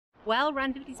Well,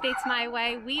 Run 50 States My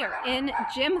Way, we are in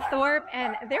Jim Thorpe,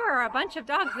 and there are a bunch of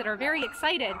dogs that are very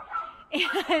excited.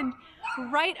 And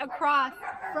right across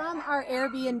from our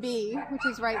Airbnb, which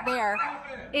is right there,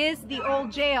 is the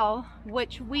old jail,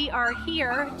 which we are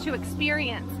here to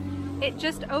experience. It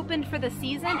just opened for the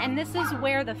season, and this is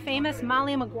where the famous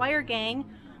Molly Maguire gang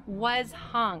was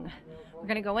hung. We're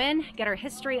gonna go in, get our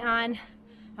history on,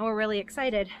 and we're really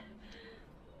excited.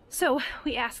 So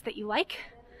we ask that you like,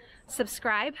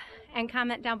 subscribe, and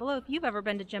comment down below if you've ever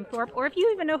been to Jim Thorpe, or if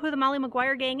you even know who the Molly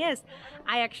Maguire gang is.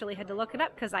 I actually had to look it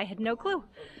up because I had no clue.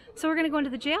 So we're gonna go into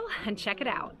the jail and check it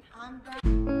out.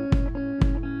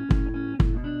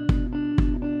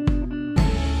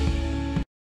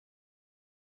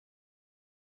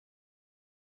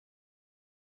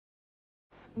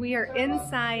 We are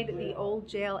inside the old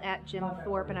jail at Jim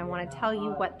Thorpe, and I want to tell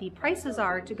you what the prices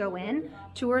are to go in.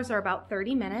 Tours are about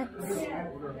 30 minutes.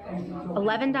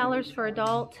 $11 for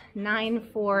adult,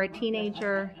 $9 for a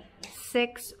teenager,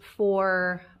 $6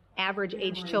 for average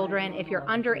age children. If you're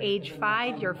under age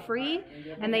 5, you're free,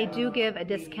 and they do give a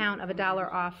discount of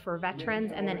 $1 off for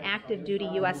veterans, and then active duty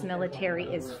US military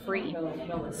is free.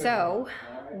 So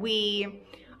we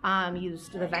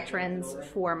used the veterans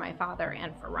for my father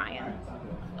and for Ryan.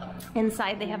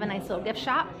 Inside they have a nice little gift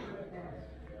shop,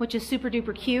 which is super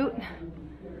duper cute.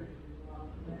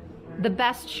 The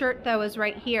best shirt though is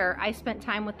right here. I spent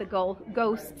time with the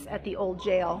ghosts at the old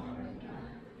jail.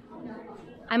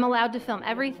 I'm allowed to film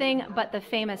everything but the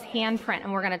famous handprint,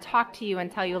 and we're going to talk to you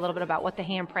and tell you a little bit about what the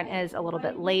handprint is a little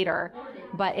bit later,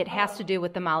 but it has to do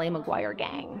with the Molly Maguire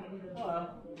gang.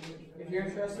 If you're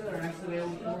interested, our next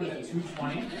available tour is at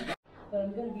 2:20. But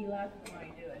I'm gonna be last when I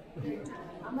do it.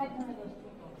 I might kind of go.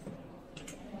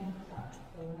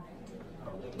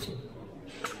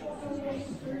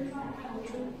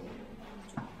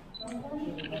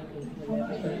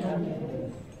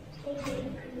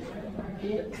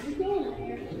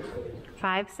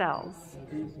 Five cells.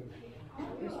 Do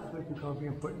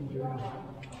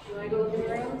I go through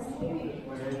rooms?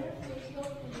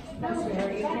 That's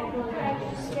very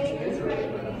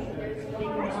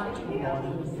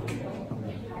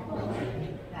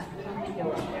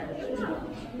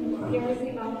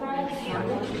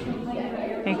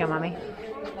There you go, Mommy.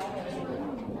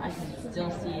 I can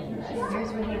still see it.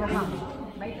 Here's where they were hung.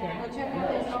 Right there.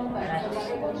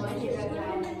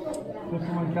 There's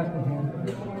someone custom hand.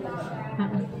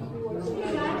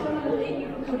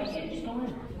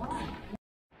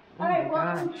 All right,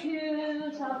 welcome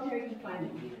to solitary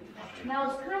confinement.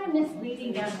 Now it's kind of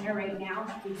misleading down here right now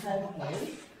because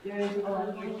there's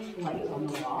electric light on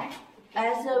the wall.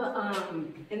 As of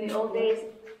in the old days,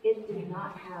 it did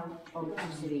not have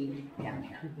electricity down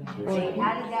here. They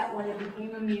added that when it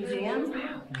became a museum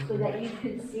so that you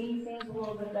could see things a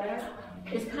little bit better.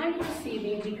 It's kind of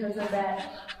deceiving because of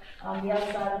that on the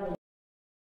outside of the.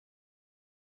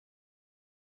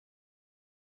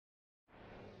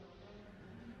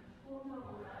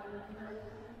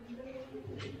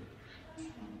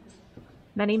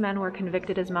 Many men were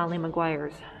convicted as Molly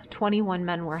Maguires. 21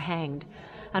 men were hanged.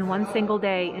 On one single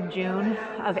day in June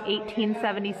of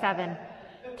 1877,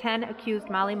 10 accused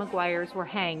Molly Maguires were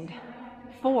hanged.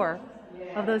 4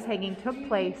 of those hangings took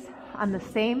place at the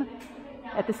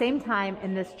same time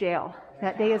in this jail.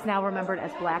 That day is now remembered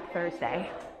as Black Thursday.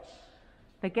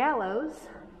 The gallows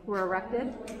were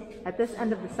erected at this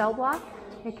end of the cell block.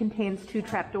 It contains 2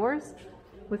 trapdoors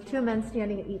with 2 men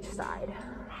standing at each side.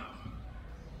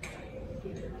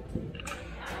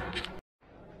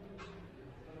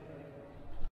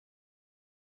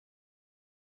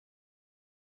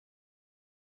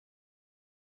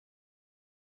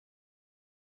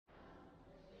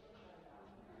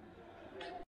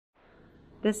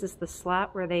 This is the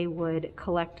slot where they would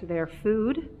collect their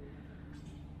food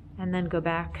and then go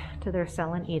back to their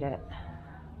cell and eat it.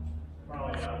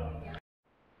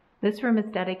 This room is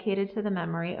dedicated to the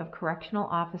memory of Correctional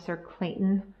Officer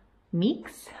Clayton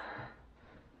Meeks.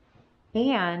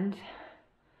 And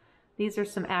these are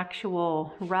some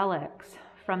actual relics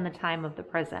from the time of the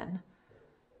prison.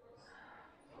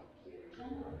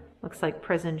 Looks like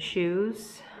prison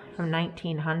shoes from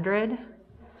 1900.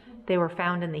 They were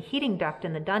found in the heating duct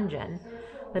in the dungeon.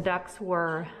 The ducts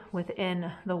were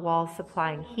within the walls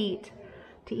supplying heat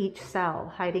to each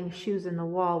cell. Hiding shoes in the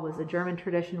wall was a German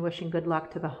tradition wishing good luck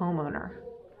to the homeowner.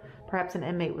 Perhaps an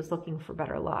inmate was looking for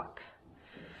better luck.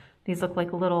 These look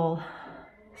like little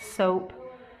soap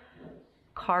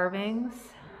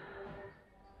carvings.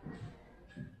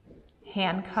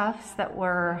 Handcuffs that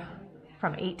were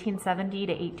from 1870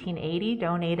 to 1880,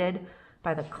 donated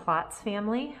by the Klotz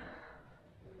family.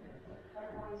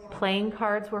 Playing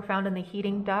cards were found in the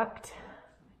heating duct.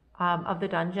 of the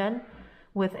dungeon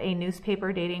with a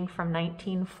newspaper dating from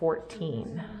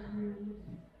 1914.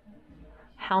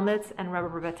 Helmets and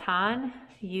rubber baton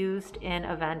used in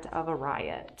event of a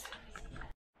riot.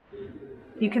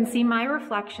 You can see my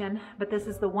reflection, but this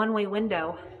is the one-way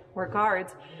window where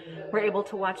guards were able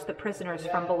to watch the prisoners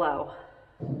from below.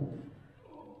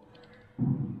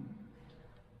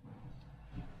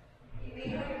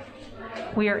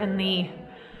 We are in the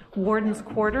warden's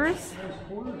quarters.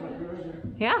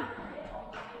 Yeah.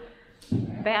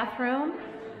 Bathroom.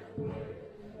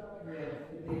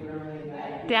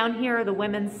 Down here are the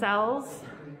women's cells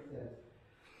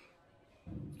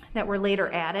that were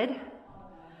later added,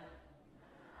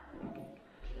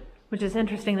 which is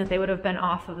interesting that they would have been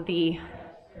off of the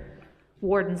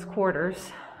warden's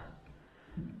quarters.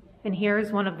 And here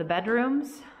is one of the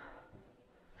bedrooms.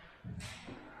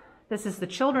 This is the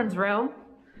children's room.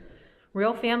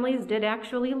 Real families did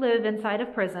actually live inside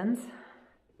of prisons.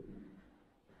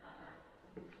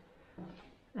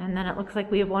 And then it looks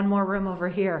like we have one more room over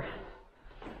here.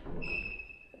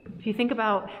 If you think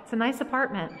about, it's a nice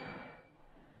apartment.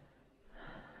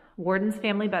 Warden's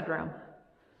family bedroom.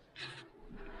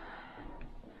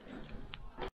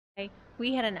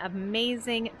 We had an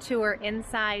amazing tour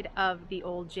inside of the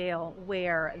old jail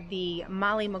where the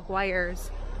Molly Maguires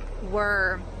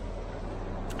were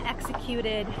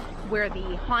executed, where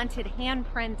the haunted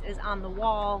handprint is on the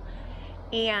wall,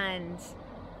 and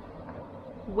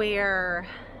where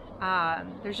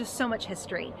there's just so much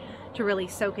history to really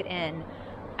soak it in.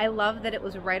 I love that it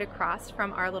was right across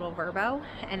from our little Verbo,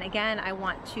 and again, I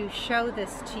want to show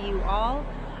this to you all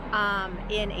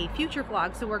in a future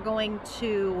vlog. So we're going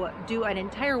to do an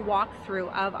entire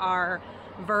walkthrough of our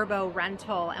Verbo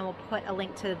rental, and we'll put a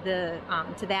link to the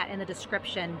to that in the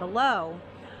description below.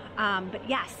 But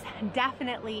yes,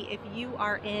 definitely, if you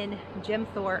are in Jim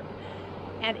Thorpe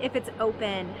and if it's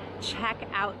open, check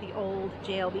out the old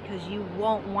jail because you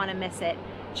won't want to miss it.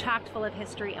 Chocked full of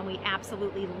history, and we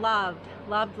absolutely loved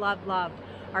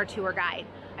our tour guide.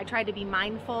 I tried to be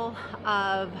mindful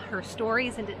of her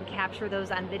stories and didn't capture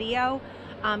those on video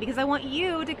because I want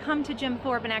you to come to Jim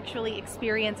Thorpe and actually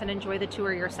experience and enjoy the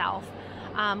tour yourself.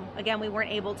 Again, we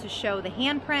weren't able to show the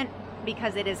handprint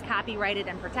because it is copyrighted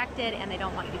and protected and they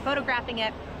don't want you photographing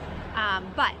it.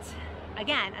 But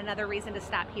again, another reason to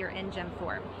stop here in Jim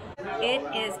Thorpe. It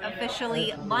is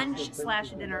officially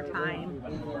lunch/dinner time,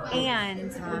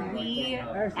 and we,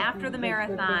 after the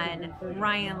marathon,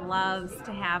 Ryan loves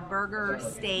to have burger,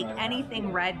 steak,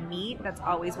 anything red meat. That's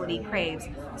always what he craves.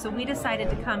 So we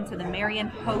decided to come to the Marion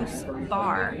Hose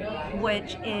Bar,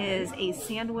 which is a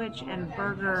sandwich and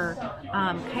burger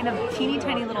kind of teeny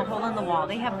tiny little hole in the wall.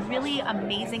 They have really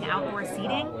amazing outdoor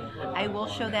seating. I will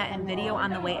show that in video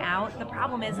on the way out. The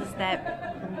problem is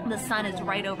that the sun is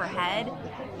right overhead,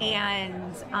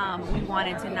 and we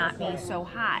wanted to not be so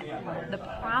hot. The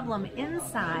problem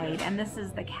inside, and this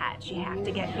is the catch, you have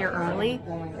to get here early,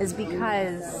 is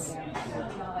because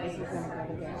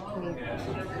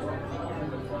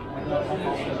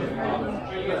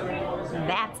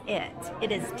that's it.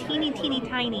 It is teeny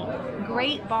tiny.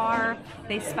 Great bar.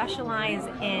 They specialize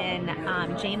in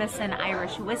Jameson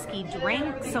Irish whiskey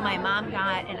drink. So my mom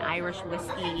got an Irish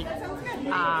whiskey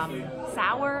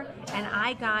sour, and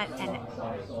I got an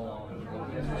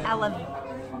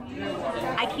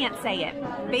I can't say it.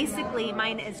 Basically,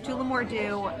 mine is Tullamore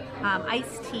Dew,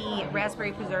 iced tea,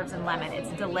 raspberry preserves, and lemon.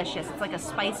 It's delicious. It's like a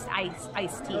spiced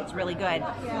iced tea. It's really good.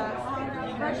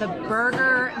 The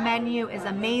burger menu is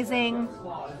amazing.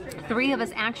 3 of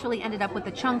us actually ended up with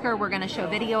the chunker. We're going to show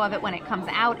video of it when it comes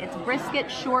out. It's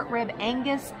brisket, short rib,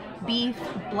 Angus, beef,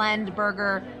 blend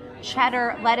burger,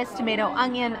 cheddar, lettuce, tomato,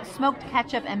 onion, smoked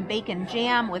ketchup, and bacon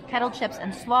jam with kettle chips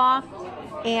and slaw.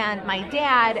 And my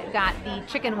dad got the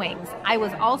chicken wings. I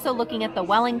was also looking at the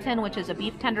Wellington, which is a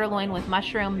beef tenderloin with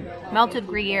mushroom, melted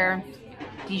Gruyere,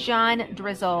 Dijon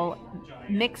drizzle,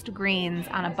 mixed greens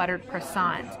on a buttered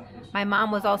croissant. My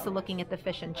mom was also looking at the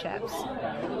fish and chips.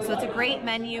 So it's a great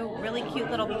menu, really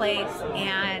cute little place,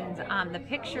 and the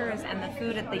pictures and the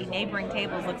food at the neighboring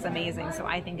tables looks amazing, so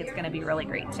I think it's gonna be really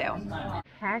great too.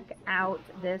 Check out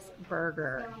this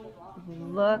burger.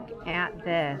 Look at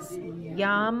this.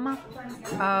 Yum.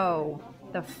 Oh,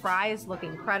 the fries look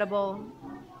incredible.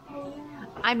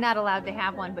 I'm not allowed to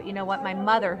have one, but you know what? My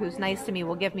mother, who's nice to me,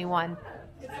 will give me one.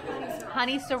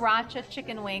 Honey sriracha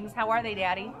chicken wings. How are they,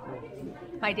 Daddy?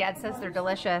 My dad says they're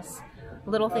delicious.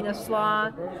 Little thing of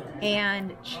slaw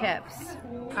and chips.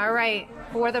 All right,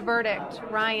 for the verdict,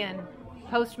 Ryan,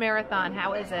 post-marathon,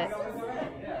 how is it?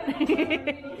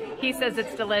 He says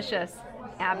it's delicious.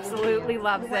 Absolutely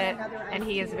loves it, and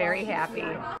he is very happy.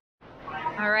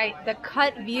 All right, the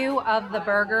cut view of the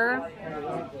burger,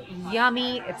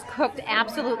 yummy. It's cooked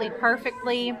absolutely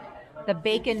perfectly. The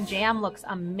bacon jam looks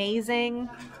amazing.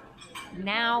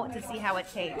 Now to see how it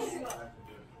tastes.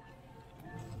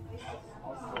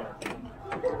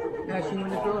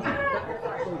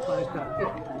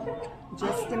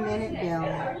 Just a minute, Bill.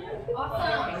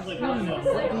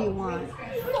 What do you want?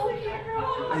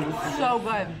 So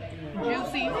good.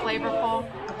 Juicy, flavorful,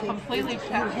 Okay, completely you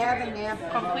packed, have a napkin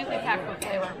completely packed with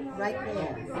flavor. right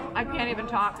there. I can't even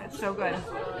talk. It's so good.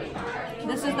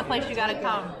 This is the place you gotta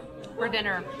come for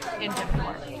dinner in Jim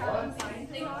Thorpe.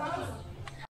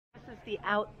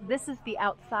 This is the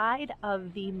outside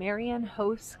of the Marion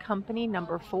Hose Company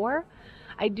number 4.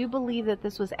 I do believe that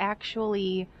this was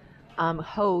actually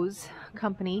Hose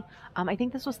Company. I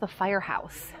think this was the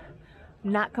firehouse.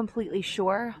 Not completely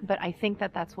sure, but I think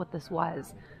that that's what this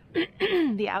was.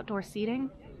 The outdoor seating,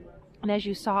 and as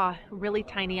you saw, really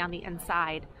tiny on the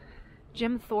inside.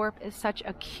 Jim Thorpe is such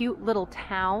a cute little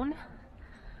town.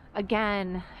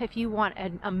 Again, if you want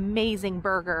an amazing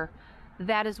burger,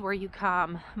 that is where you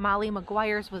come. Molly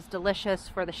McGuire's was delicious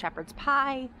for the shepherd's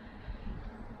pie.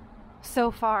 So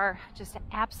far, just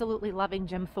absolutely loving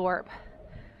Jim Thorpe.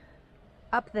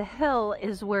 Up the hill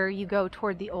is where you go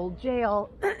toward the old jail.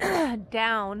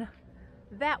 Down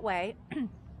that way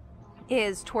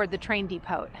is toward the train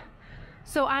depot.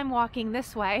 So I'm walking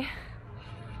this way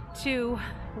to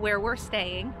where we're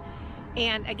staying.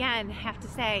 And again, have to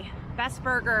say, best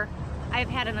burger I've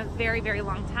had in a very, very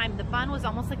long time. The bun was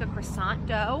almost like a croissant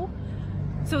dough.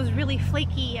 So it was really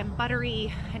flaky and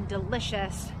buttery and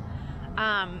delicious.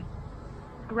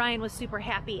 Ryan was super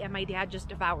happy, and my dad just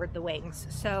devoured the wings.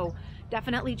 So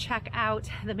definitely check out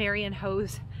the Marion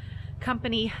Hose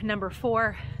Company number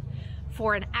 4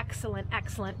 for an excellent,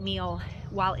 excellent meal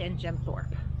while in Jim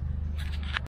Thorpe.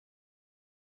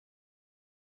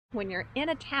 When you're in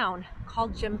a town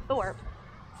called Jim Thorpe,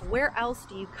 where else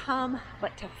do you come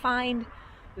but to find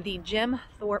the Jim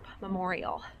Thorpe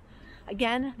Memorial?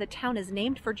 Again, the town is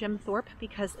named for Jim Thorpe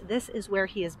because this is where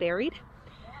he is buried.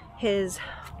 His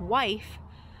wife,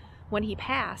 when he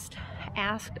passed,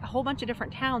 asked a whole bunch of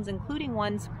different towns, including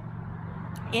ones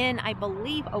in, I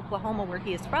believe, Oklahoma, where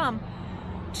he is from,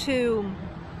 to,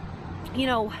 you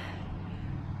know,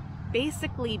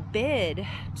 basically bid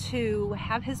to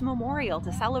have his memorial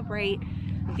to celebrate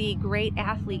the great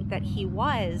athlete that he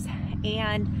was.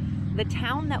 And the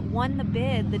town that won the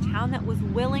bid, the town that was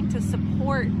willing to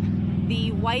support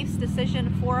the wife's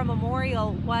decision for a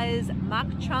memorial, was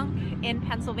Muggles in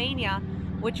Pennsylvania,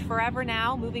 which forever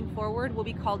now, moving forward, will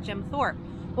be called Jim Thorpe.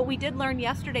 What we did learn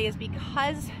yesterday is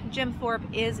because Jim Thorpe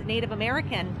is Native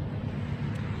American,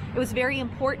 it was very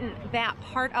important that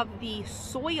part of the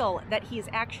soil that he is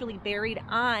actually buried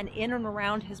on in and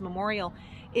around his memorial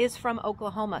is from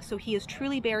Oklahoma. So he is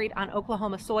truly buried on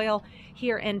Oklahoma soil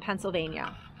here in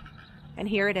Pennsylvania. And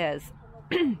here it is.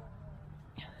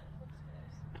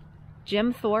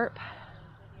 Jim Thorpe.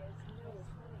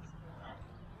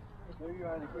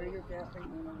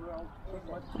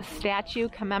 A statue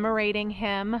commemorating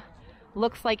him.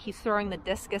 Looks like he's throwing the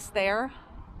discus there.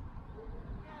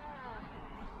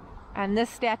 And this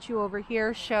statue over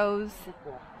here shows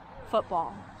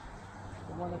football.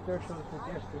 The one up there shows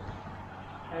the discus.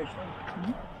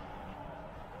 Actually.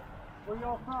 Where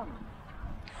y'all from?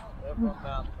 They're from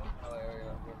Mountain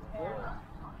area. We're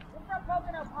from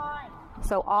Pocono Mountains.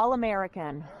 So all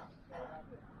American.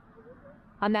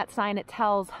 On that sign it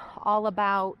tells all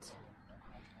about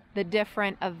the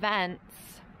different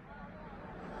events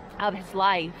of his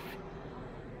life.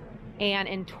 And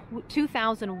in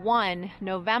 2001,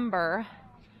 November,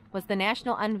 was the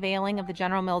national unveiling of the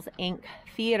General Mills Inc.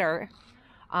 Theater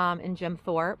in Jim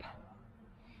Thorpe.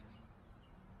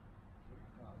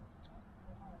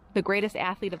 The Greatest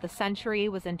Athlete of the Century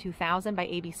was in 2000 by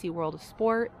ABC World of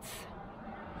Sports.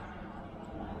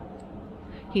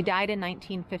 He died in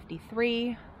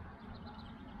 1953.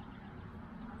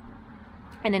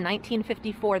 And in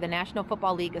 1954, the National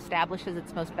Football League establishes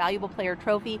its most valuable player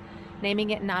trophy, naming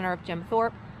it in honor of Jim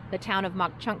Thorpe. The town of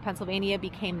Muggles, Pennsylvania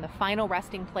became the final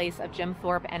resting place of Jim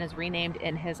Thorpe and is renamed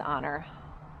in his honor.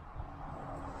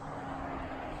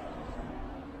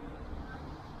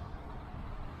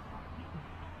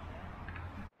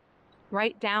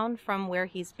 Right down from where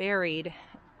he's buried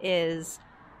is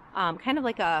kind of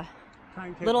like a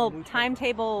little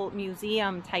timetable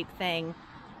museum type thing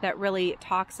that really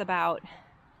talks about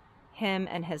him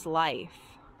and his life.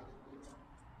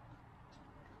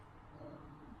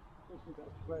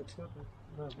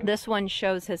 This one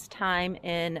shows his time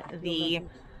in the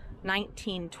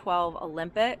 1912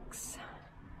 Olympics.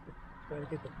 Try to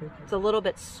get the picture. It's a little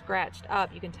bit scratched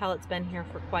up. You can tell it's been here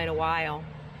for quite a while.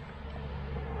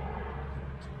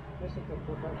 This is a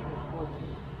professional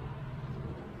sportsman.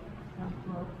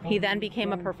 He then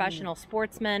became a professional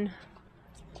sportsman.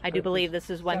 I do believe this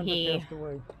is when he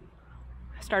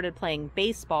started playing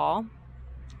baseball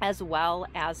as well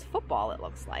as football, it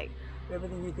looks like.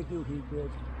 Everything he could do, he did.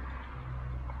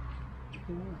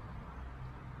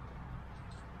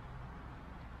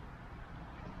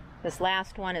 This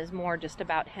last one is more just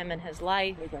about him and his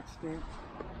life. They got stamps.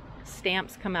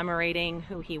 Stamps commemorating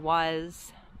who he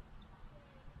was.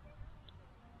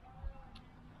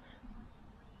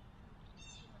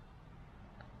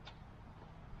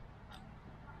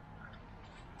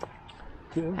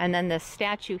 Two. And then this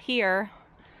statue here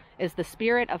is the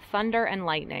spirit of thunder and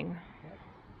lightning.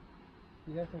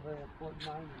 He has a very important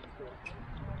mind in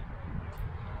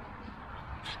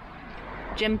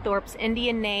the Jim Thorpe's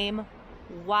Indian name,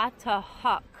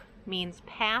 Watahuk, means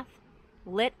path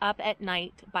lit up at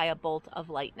night by a bolt of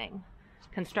lightning.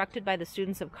 Constructed by the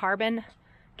students of Carbon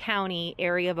County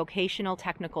Area Vocational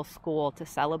Technical School to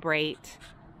celebrate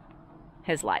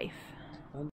his life.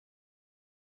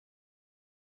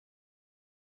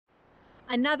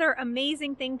 Another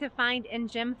amazing thing to find in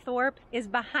Jim Thorpe is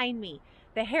behind me,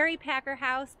 the Harry Packer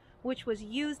house, which was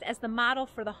used as the model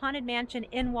for the Haunted Mansion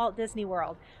in Walt Disney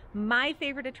World. My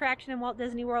favorite attraction in Walt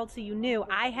Disney World, so you knew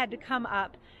I had to come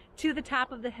up to the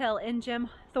top of the hill in Jim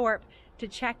Thorpe to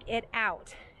check it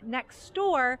out. Next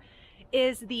door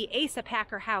is the Asa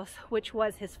Packer house, which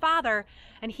was his father,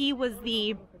 and he was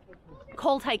the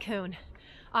coal tycoon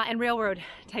and railroad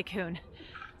tycoon.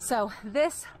 So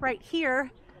this right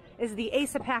here is the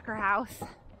Asa Packer house,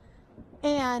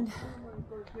 and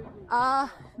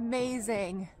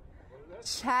amazing.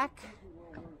 Check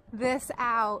this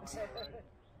out.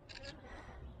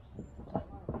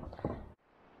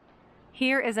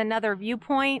 Here is another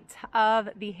viewpoint of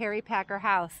the Harry Packer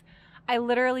house. I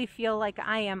literally feel like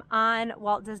I am on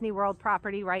Walt Disney World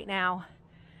property right now.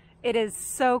 It is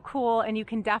so cool, and you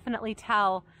can definitely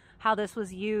tell how this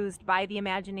was used by the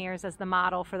Imagineers as the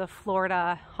model for the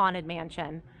Florida Haunted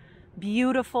Mansion.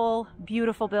 Beautiful,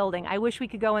 beautiful building. I wish we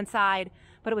could go inside,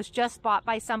 but it was just bought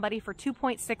by somebody for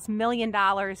 $2.6 million,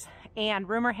 and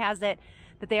rumor has it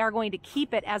that they are going to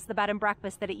keep it as the bed and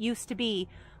breakfast that it used to be,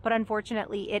 but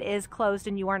unfortunately it is closed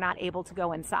and you are not able to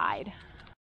go inside.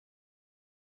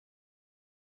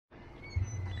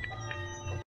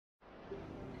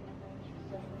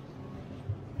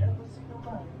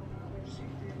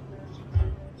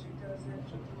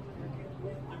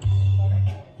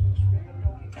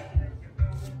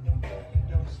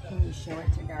 Can you show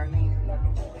it to Darlene?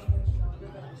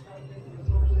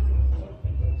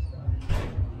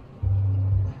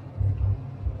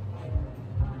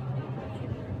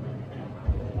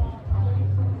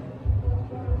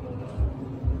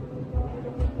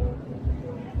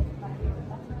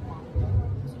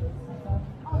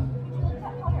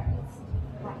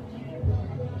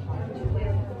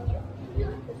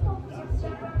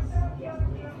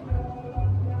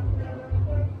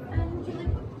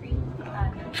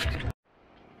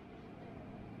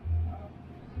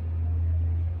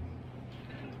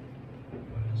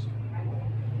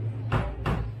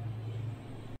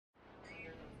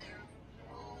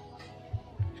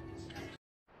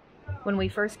 When we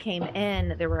first came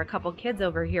in, there were a couple kids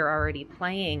over here already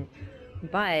playing,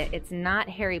 but it's not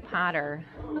Harry Potter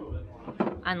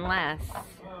unless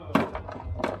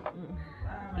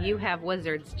you have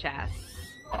wizard's chess.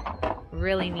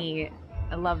 Really neat.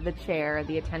 I love the chair,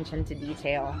 the attention to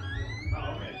detail.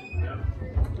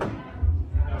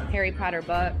 Harry Potter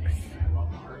books.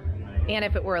 And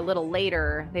if it were a little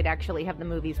later, they'd actually have the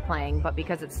movies playing, but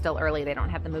because it's still early, they don't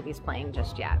have the movies playing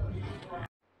just yet.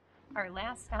 Our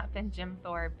last stop in Jim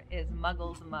Thorpe is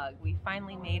Muggles Mug. We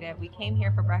finally made it. We came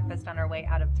here for breakfast on our way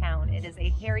out of town. It is a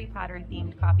Harry Potter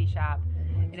themed coffee shop.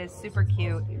 It is super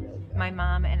cute. My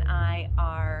mom and I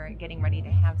are getting ready to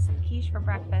have some quiche for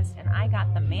breakfast, and I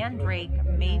got the Mandrake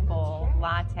Maple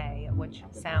Latte, which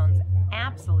sounds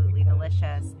absolutely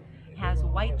delicious. It has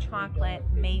white chocolate,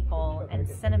 maple, and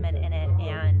cinnamon in it,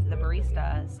 and the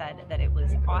barista said that it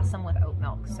was awesome with oat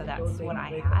milk, so that's what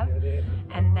I have.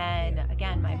 And then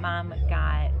again, my mom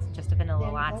got just a vanilla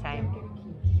latte.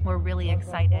 We're really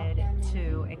excited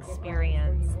to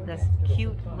experience this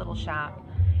cute little shop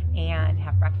and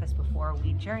have breakfast before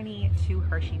we journey to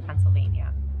Hershey,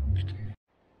 Pennsylvania.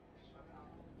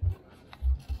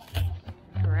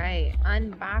 All right,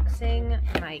 unboxing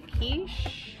my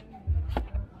quiche.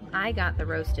 I got the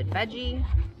roasted veggie.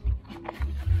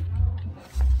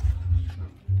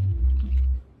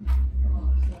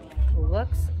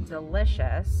 Looks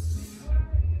delicious.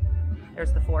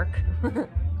 There's the fork.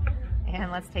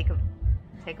 And let's take a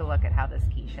look at how this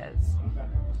quiche is.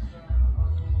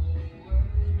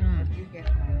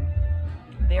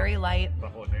 Very light,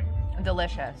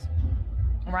 delicious.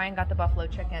 Ryan got the buffalo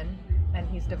chicken and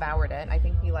he's devoured it. I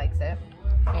think he likes it.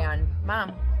 And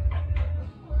Mom,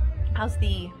 how's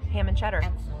the ham and cheddar?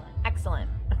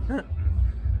 Excellent.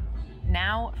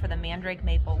 Now for the mandrake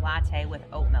maple latte with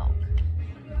oat milk.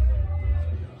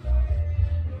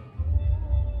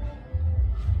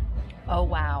 Oh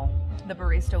wow, the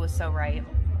barista was so right.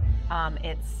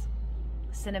 It's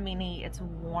cinnamony, it's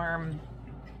warm,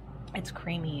 it's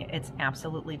creamy, it's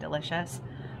absolutely delicious.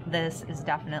 This is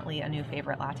definitely a new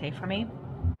favorite latte for me.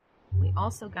 We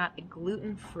also got a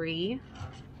gluten-free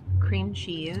cream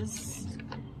cheese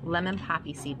lemon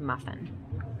poppy seed muffin.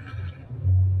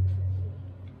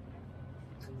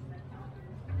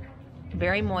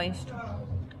 Very moist,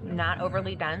 not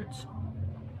overly dense,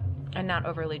 and not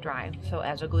overly dry. So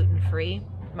as a gluten-free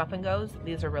muffin goes,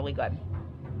 these are really good.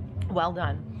 Well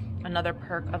done. Another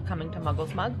perk of coming to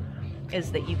Muggles Mug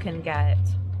is that you can get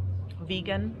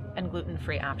vegan and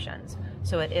gluten-free options.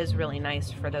 So it is really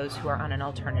nice for those who are on an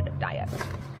alternative diet.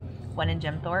 When in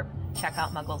Jim Thorpe, check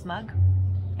out Muggles Mug.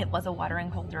 It was a watering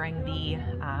hole during the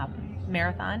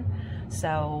marathon.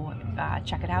 So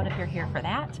check it out if you're here for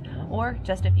that, or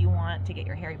just if you want to get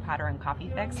your Harry Potter and coffee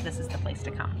fix, this is the place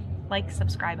to come. Like,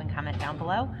 subscribe, and comment down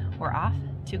below. We're off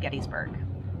to Gettysburg.